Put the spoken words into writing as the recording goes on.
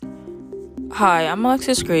Hi, I'm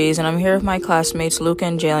Alexis Greaves, and I'm here with my classmates Luca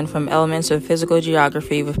and Jalen from Elements of Physical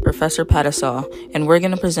Geography with Professor Patasol, and we're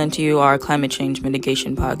going to present to you our Climate Change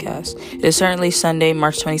Mitigation Podcast. It is currently Sunday,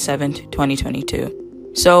 March 27th,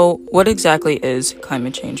 2022. So, what exactly is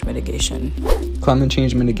climate change mitigation? Climate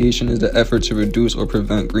change mitigation is the effort to reduce or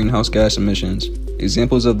prevent greenhouse gas emissions.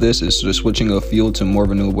 Examples of this is the switching of fuel to more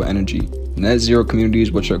renewable energy. Net zero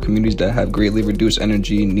communities, which are communities that have greatly reduced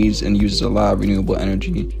energy needs and uses a lot of renewable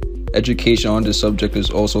energy. Education on this subject is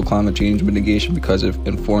also climate change mitigation because it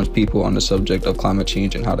informs people on the subject of climate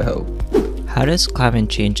change and how to help. How does climate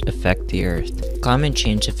change affect the Earth? Climate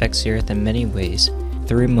change affects the Earth in many ways.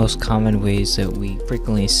 Three most common ways that we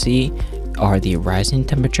frequently see are the rising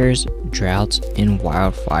temperatures, droughts, and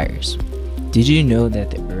wildfires. Did you know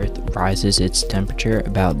that the Earth rises its temperature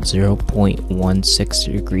about 0.16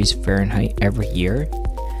 degrees Fahrenheit every year?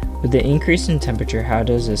 With the increase in temperature, how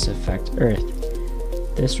does this affect Earth?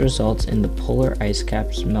 This results in the polar ice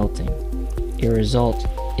caps melting. A result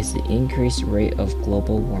is the increased rate of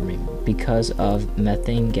global warming because of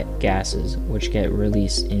methane gases which get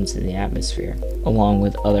released into the atmosphere, along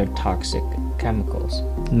with other toxic chemicals.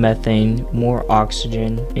 Methane, more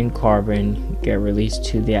oxygen, and carbon get released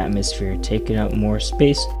to the atmosphere, taking up more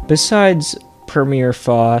space. Besides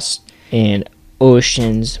permafrost and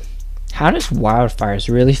oceans, how does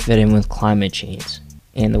wildfires really fit in with climate change?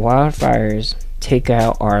 And the wildfires take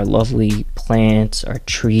out our lovely plants, our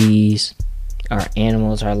trees, our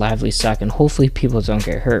animals, our livestock, and hopefully people don't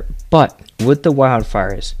get hurt. But with the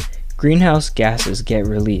wildfires, greenhouse gases get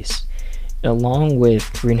released. Along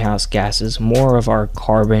with greenhouse gases, more of our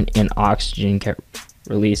carbon and oxygen get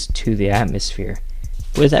released to the atmosphere.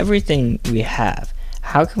 With everything we have,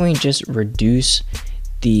 how can we just reduce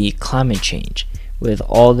the climate change? With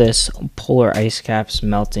all this polar ice caps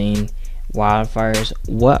melting, wildfires,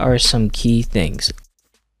 what are some key things?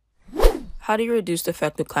 How do you reduce the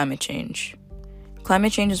effect of climate change?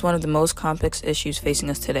 Climate change is one of the most complex issues facing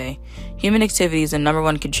us today. Human activity is the number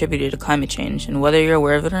one contributor to climate change, and whether you're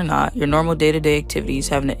aware of it or not, your normal day-to-day activities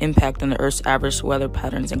have an impact on the Earth's average weather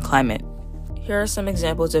patterns and climate. Here are some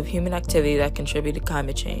examples of human activity that contribute to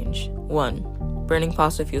climate change. 1. Burning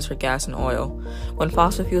fossil fuels for gas and oil. When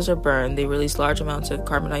fossil fuels are burned, they release large amounts of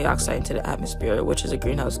carbon dioxide into the atmosphere, which is a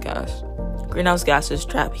greenhouse gas. Greenhouse gases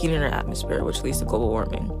trap heat in our atmosphere, which leads to global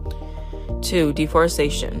warming. 2.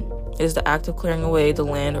 Deforestation. It is the act of clearing away the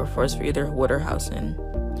land or forest for either wood or housing.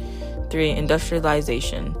 3.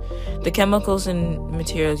 Industrialization. The chemicals and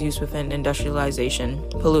materials used within industrialization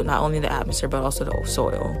pollute not only the atmosphere but also the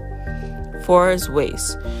soil. 4 is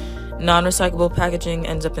waste. Non-recyclable packaging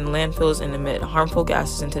ends up in landfills and emit harmful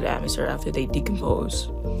gases into the atmosphere after they decompose.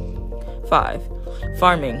 5.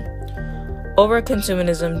 Farming.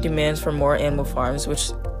 Overconsumerism demands for more animal farms,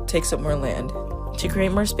 which takes up more land. To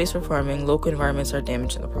create more space for farming, local environments are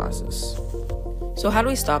damaged in the process. So how do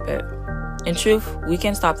we stop it? In truth, we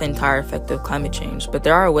can't stop the entire effect of climate change, but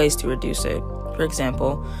there are ways to reduce it. For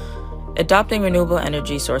example, adopting renewable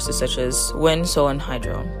energy sources such as wind, solar, and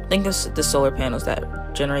hydro. Think of the solar panels that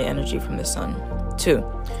generate energy from the sun. 2.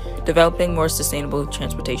 Developing more sustainable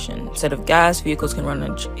transportation. Instead of gas, vehicles can run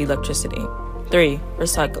on electricity. 3.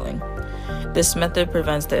 Recycling. This method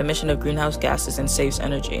prevents the emission of greenhouse gases and saves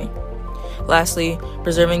energy. Lastly,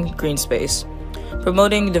 preserving green space.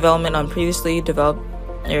 Promoting development on previously developed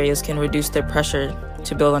areas can reduce the pressure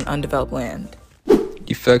to build on undeveloped land.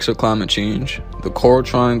 Effects of climate change. The Coral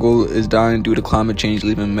Triangle is dying due to climate change,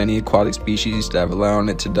 leaving many aquatic species that rely on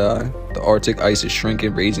it to die. The Arctic ice is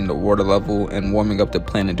shrinking, raising the water level and warming up the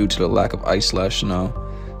planet due to the lack of ice/snow.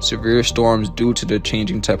 Severe storms due to the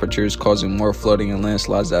changing temperatures causing more flooding and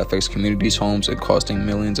landslides that affects communities' homes and costing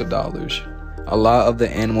millions of dollars. A lot of the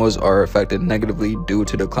animals are affected negatively due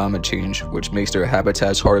to the climate change, which makes their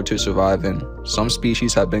habitats harder to survive in. Some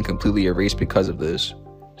species have been completely erased because of this.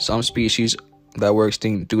 Some species that were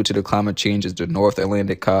extinct due to the climate change is the North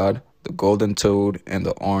Atlantic cod, the golden toad, and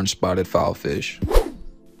the orange-spotted fowlfish.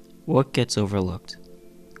 What gets overlooked?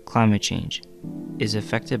 Climate change is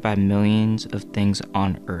affected by millions of things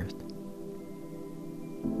on Earth.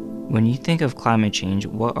 When you think of climate change,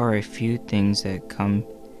 what are a few things that come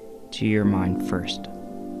to your mind first?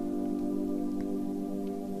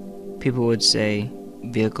 People would say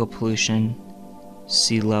vehicle pollution,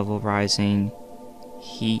 sea level rising,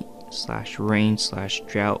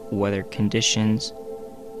 heat/rain/drought weather conditions,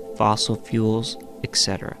 fossil fuels,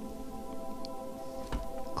 etc.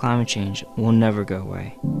 Climate change will never go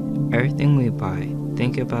away. Everything we buy,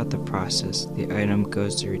 think about the process the item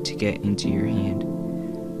goes through to get into your hand.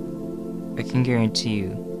 I can guarantee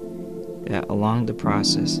you that along the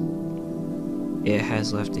process, it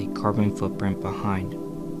has left a carbon footprint behind.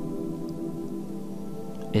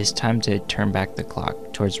 it is time to turn back the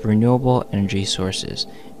clock towards renewable energy sources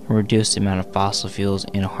and reduce the amount of fossil fuels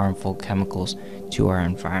and harmful chemicals to our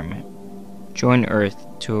environment. Join Earth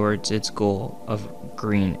towards its goal of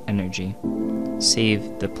green energy.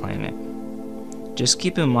 Save the planet. Just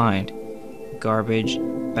keep in mind garbage,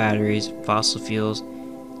 batteries, fossil fuels,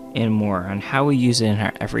 and more on how we use it in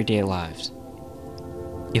our everyday lives.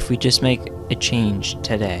 If we just make a change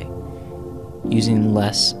today, using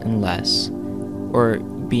less and less, or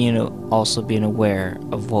also being aware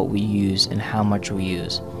of what we use and how much we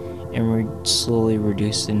use, and slowly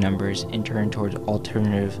reduce the numbers and turn towards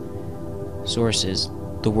alternative sources,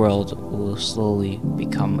 the world will slowly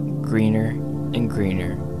become greener and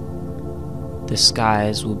greener. The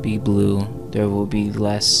skies will be blue, there will be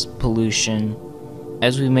less pollution.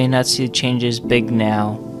 As we may not see the changes big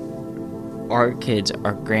now, our kids,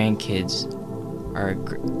 our grandkids,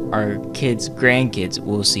 our kids' grandkids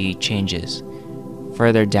will see changes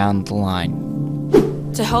further down the line.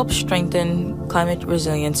 To help strengthen climate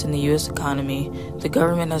resilience in the U.S. economy, the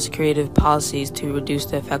government has created policies to reduce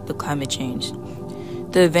the effect of climate change.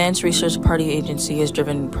 The Advanced Research Party Agency has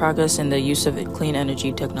driven progress in the use of clean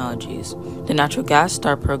energy technologies. The Natural Gas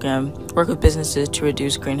STAR program works with businesses to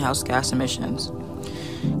reduce greenhouse gas emissions.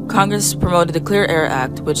 Congress promoted the Clean Air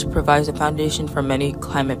Act, which provides a foundation for many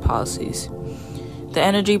climate policies. The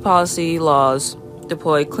energy policy laws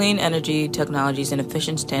deploy clean energy technologies and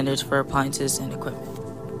efficient standards for appliances and equipment.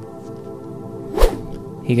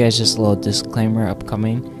 Hey guys, just a little disclaimer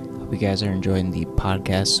upcoming. Hope you guys are enjoying the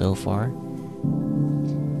podcast so far.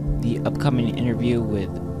 The upcoming interview with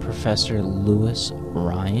Professor Lewis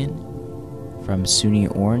Ryan from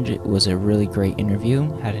SUNY Orange was a really great interview.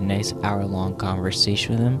 Had a nice hour-long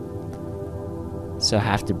conversation with him. So I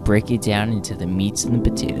have to break it down into the meats and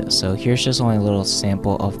the potatoes. So here's just only a little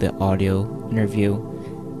sample of the audio interview.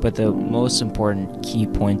 But the most important key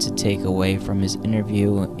point to take away from his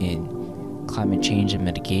interview in climate change and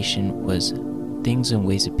mitigation was things and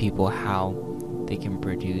ways of people, how they can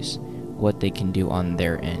produce, what they can do on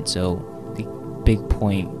their end. So the big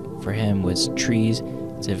point for him was trees.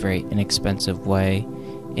 It's a very inexpensive way,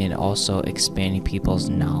 and also expanding people's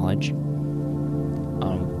knowledge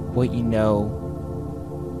on what you know,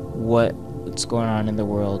 what's going on in the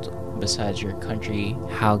world besides your country,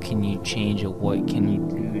 how can you change it, what can you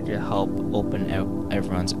do to help open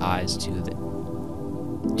everyone's eyes to the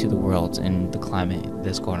world and the climate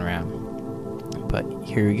that's going around. But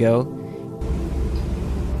here we go.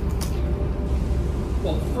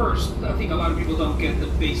 Well, first, I think a lot of people don't get the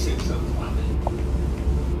basics of climate.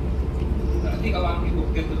 I think a lot of people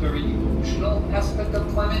get the very emotional aspect of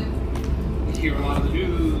climate. You hear a lot of the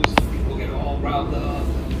news, people get all riled up.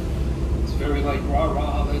 It's very like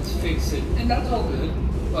rah-rah, let's fix it. And that's all good,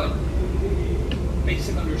 but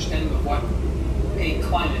basic understanding of what a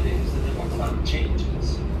climate is and then what climate change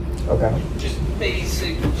is. Okay. Just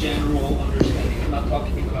basic general understanding. I'm not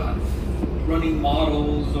talking about running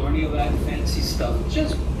models or any of that fancy stuff.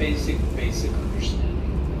 Just basic understanding.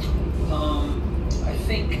 I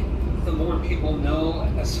think the more people know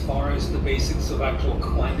as far as the basics of actual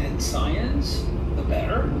climate science, the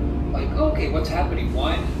better. Like, okay, what's happening?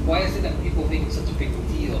 Why is it that people think it's such a big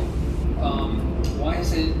deal? Why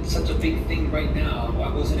is it such a big thing right now? Why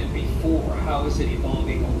wasn't it before? How is it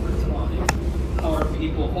evolving over time? How are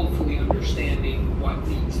people hopefully understanding what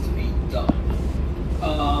needs to be done?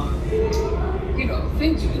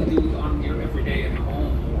 Things you can do on your everyday at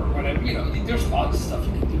home or whatever. There's lots of stuff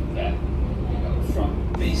you can do that.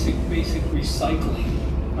 From basic recycling,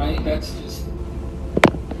 right? That's just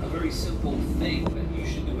a very simple thing that you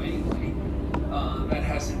should do anyway. That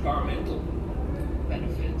has environmental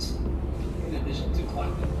benefits in addition to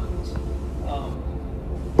climate ones.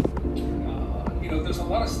 There's a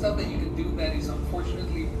lot of stuff that you can do that is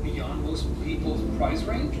unfortunately beyond most people's price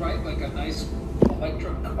range, right? Like a nice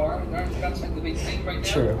electric car, that's like the big thing right now.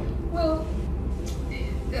 True. Well,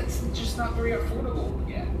 that's just not very affordable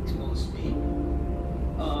yet to most people.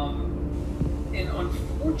 And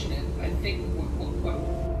unfortunate, I think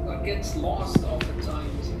what gets lost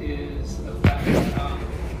oftentimes is the fact that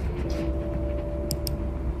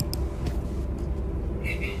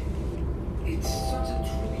it's such a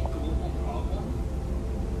truly global problem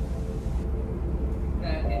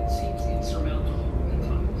that it seems insurmountable at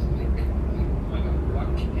times. Like, oh my God, what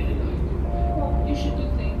can I do? Well, you should do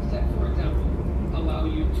things that, for example, allow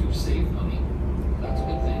you to save money. That's a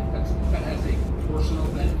good thing. That has a personal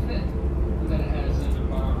benefit, that has an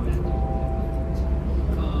environmental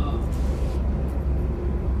benefit.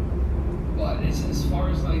 But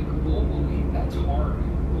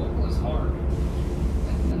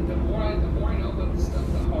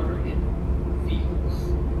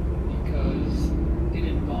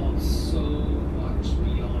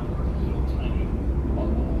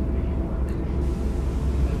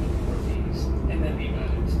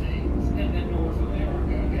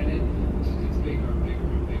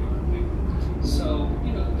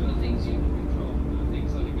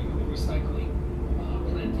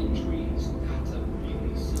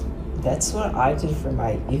That's what I did for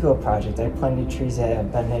my eco project. I planted trees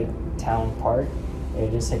at Benedict Town Park. They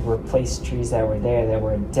just like replaced trees that were there that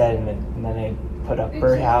were dead, and then I put up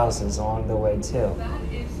birdhouses along the way too. That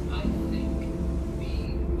is, I think,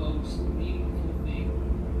 the most meaningful thing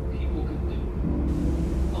people could do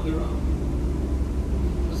on their own.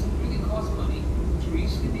 Doesn't really cost money.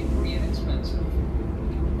 Trees can be free and inexpensive. You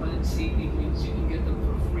can plant seedlings. You can get them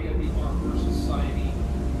for free at the Arbor Society.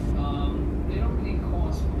 They don't really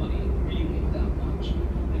cost money, really, that much,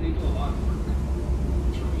 and they do a lot of work.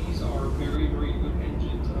 Trees are very, very good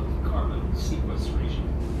engines of carbon sequestration.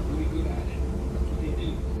 They're really good at it. That's what they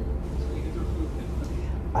do. So they get their food.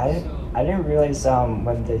 I didn't realize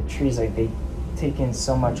when the trees like they take in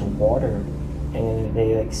so much water and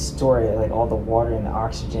they like store it, like all the water and the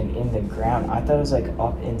oxygen in the ground. I thought it was like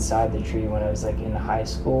up inside the tree when I was like in high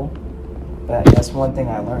school. But that's one thing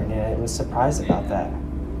I learned, and I was surprised about that.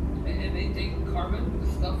 And they take carbon, the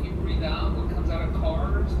stuff you breathe out, what comes out of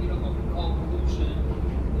cars, what we call pollution,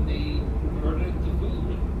 and they convert it to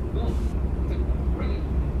food. Boom. Great.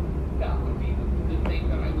 That would be the thing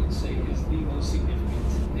that I would say is the most significant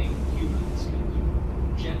thing humans can do.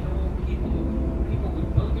 General people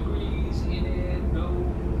with no degrees in it, no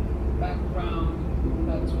background,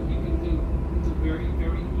 that's what you can do. It's a very,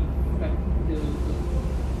 very effective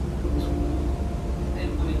tool. And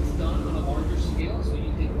when it's done on a larger scale, so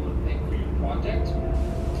you take one thing for your project,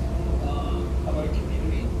 how about a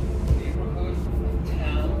community, neighborhood, a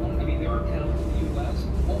town? I mean, there are towns in the U.S.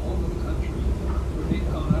 all over the country where they've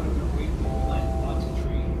gone out of their way to plant lots of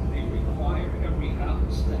trees. They require every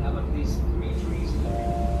house to have at least 3 trees in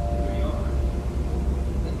their yard.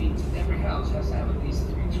 That means every house has to have at least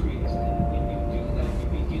 3 trees. And when you do that, you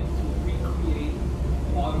begin to recreate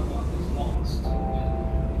a lot of what was lost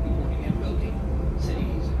when people began building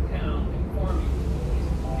cities and towns and farming communities.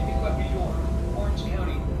 And you got New York, Orange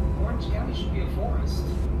County. Orange County should be a forest.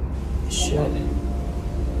 It should.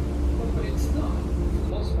 But it's not, for the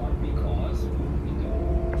most part, because we do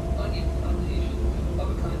onion plantations and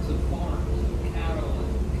other kinds of farms, and cattle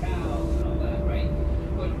and cows and all that, right?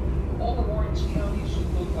 But all of Orange County should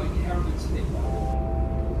look like Harriman State Park.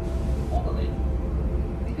 All of it.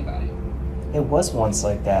 Think about it. It was once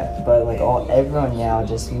like that, but like everyone now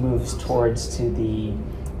just moves towards to the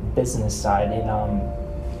business side. And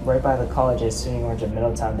right by the college at SUNY Orange at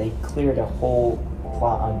Middletown, they cleared a whole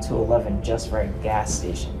plot on 211 just for a gas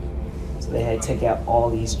station. So they had to take out all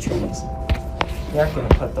these trees. They aren't going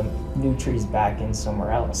to put the new trees back in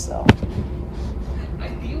somewhere else, though.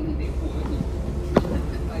 Ideally they would.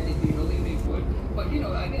 Ideally they would. But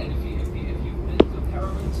again, if you've been to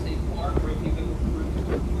Harriman State Park, or if you've been to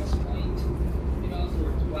West Point,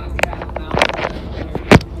 towards Black Cat Mountain,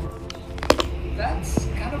 that's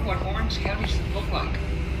kind of what Orange County should look like.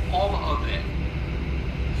 All of it.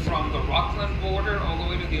 From the Rockland border all the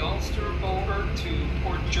way to the Ulster border to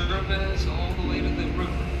Port Jervis all the way to the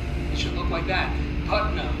river. It should look like that.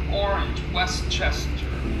 Putnam, Orange, Westchester,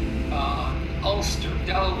 Ulster,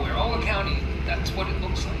 Delaware, all the counties, that's what it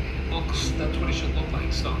looks like. That's what it should look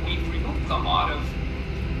like. So we've removed a lot of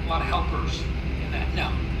helpers in that.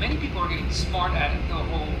 Now, many people are getting smart at the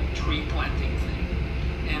whole tree planting thing.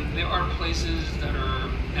 And there are places that are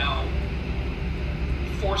now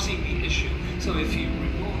forcing the issue. So if you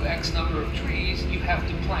remove X number of trees, you have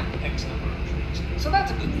to plant X number of trees. So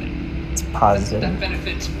that's a good thing. It's positive. That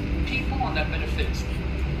benefits people, and that benefits,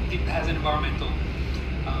 it has an environmental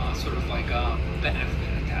sort of like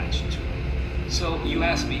benefit attached to it. So you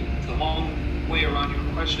asked me the long way around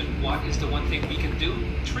your question, what is the one thing we can do?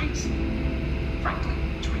 Trees. Frankly,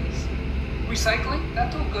 trees. Recycling,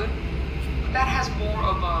 that's all good. But that has more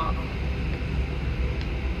of a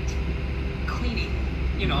cleaning.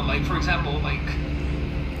 Like for example, like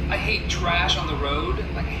I hate trash on the road.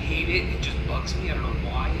 Like I hate it. It just bugs me. I don't know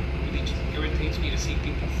why. It really just irritates me to see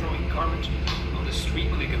people throwing garbage on the street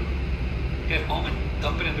when they can get home and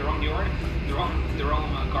dump it in their own yard, their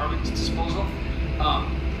own garbage disposal.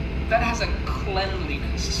 That has a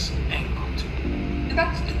cleanliness angle to it,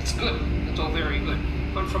 and it's good. It's all very good.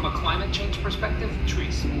 But from a climate change perspective,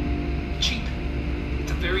 trees, cheap.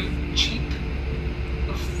 It's a very cheap,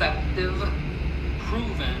 effective,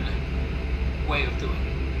 proven way of doing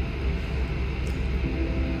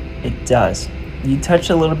it. It does. You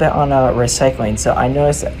touched a little bit on recycling. So I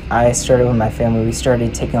noticed I started with my family. We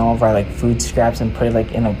started taking all of our food scraps and put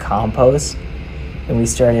it in a compost, and we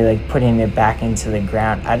started putting it back into the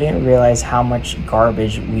ground. I didn't realize how much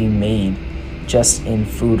garbage we made just in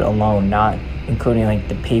food alone, not including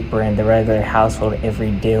the paper and the regular household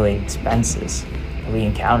every daily expenses that we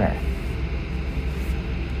encounter.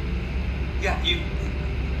 Yeah,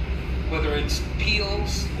 whether it's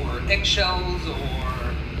peels or eggshells or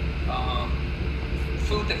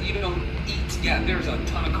food that you don't eat. Yeah, there's a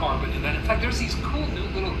ton of carbon in that. In fact, there's these cool new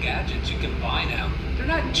little gadgets you can buy now. They're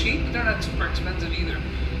not cheap, but they're not super expensive either.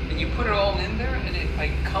 And you put it all in there, and it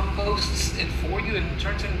like composts it for you and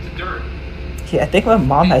turns it into dirt. Yeah, I think my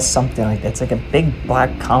mom has something like that. It's like a big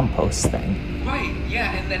black compost thing. Right,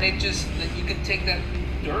 yeah, and then then you can take that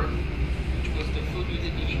dirt, which was the food you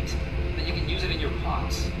didn't eat, then you can use it in your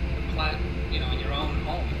pots and plant, in your own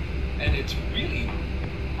home. And it's really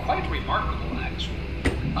quite remarkable, actually.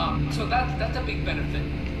 So that's a big benefit.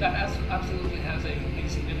 That absolutely has a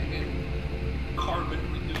significant carbon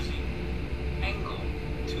reducing angle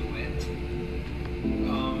to it.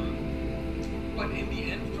 But in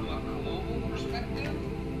the end, from a global perspective,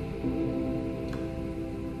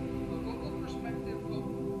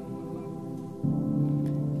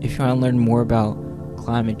 If you want to learn more about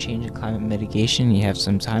climate change and climate mitigation, you have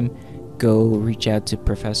some time, go reach out to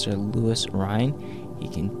Professor Louis Ryan. He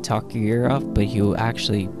can talk your ear off, but he will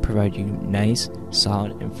actually provide you nice,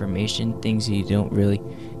 solid information, things that you don't really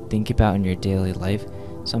think about in your daily life,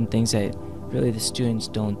 some things that really the students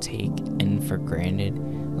don't take in for granted.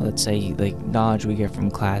 Let's say like knowledge we get from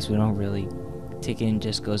class, we don't really take it and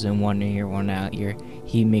just goes in one ear, one out ear.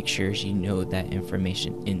 He makes sure you know that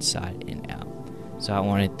information inside and out. So I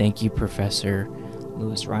want to thank you, Professor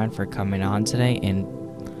Louis Ryan, for coming on today, and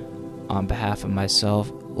on behalf of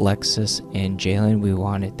myself, Lexus, and Jalen, we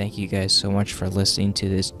want to thank you guys so much for listening to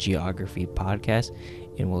this geography podcast,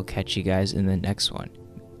 and we'll catch you guys in the next one.